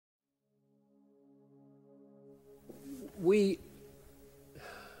we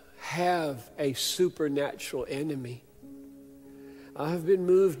have a supernatural enemy. I have been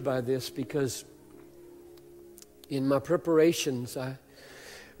moved by this because in my preparations, I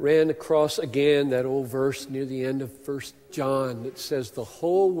ran across again that old verse near the end of 1 John that says the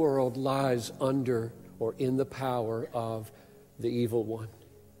whole world lies under or in the power of the evil one.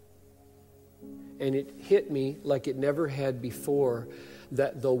 And it hit me like it never had before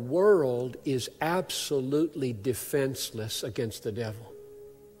that the world is absolutely defenseless against the devil.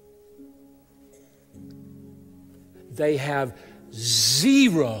 They have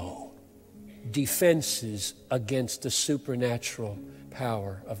zero defenses against the supernatural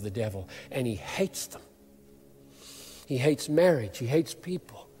power of the devil. And he hates them. He hates marriage. He hates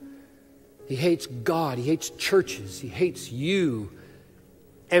people. He hates God. He hates churches. He hates you.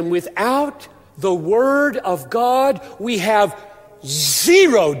 And without the Word of God, we have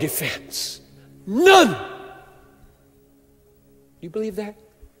zero defense. None. You believe that?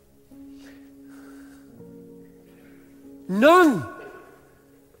 None.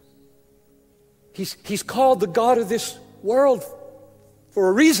 He's called the God of this world for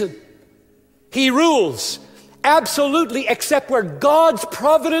a reason. He rules absolutely except where God's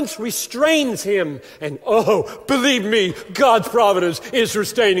providence restrains him. And oh, believe me, God's providence is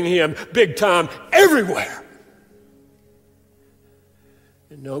restraining him big time everywhere.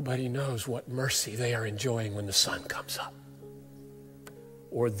 And nobody knows what mercy they are enjoying when the sun comes up,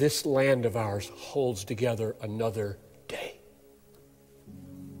 or this land of ours holds together another day.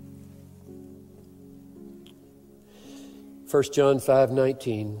 First John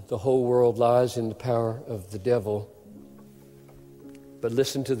 5:19, the whole world lies in the power of the devil. But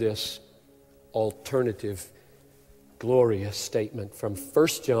listen to this alternative, glorious statement from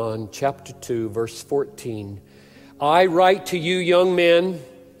 1 John chapter 2, verse 14. I write to you, young men,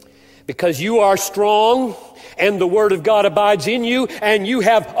 because you are strong, and the word of God abides in you, and you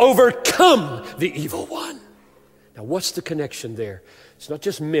have overcome the evil one. Now, what's the connection there? It's not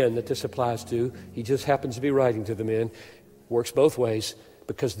just men that this applies to. He just happens to be writing to the men. Works both ways,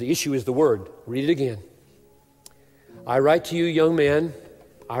 because the issue is the word. Read it again. I write to you, young men.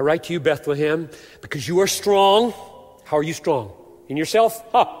 I write to you, Bethlehem, because you are strong. How are you strong? In yourself?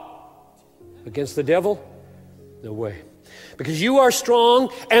 Against the devil? No way. Because you are strong,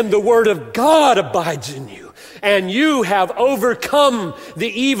 and the word of God abides in you, and you have overcome the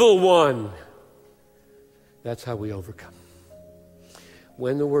evil one. That's how we overcome.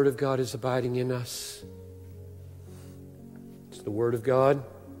 When the word of God is abiding in us, the Word of God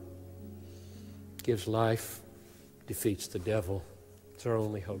gives life, defeats the devil. It's our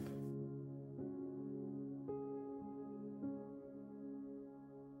only hope.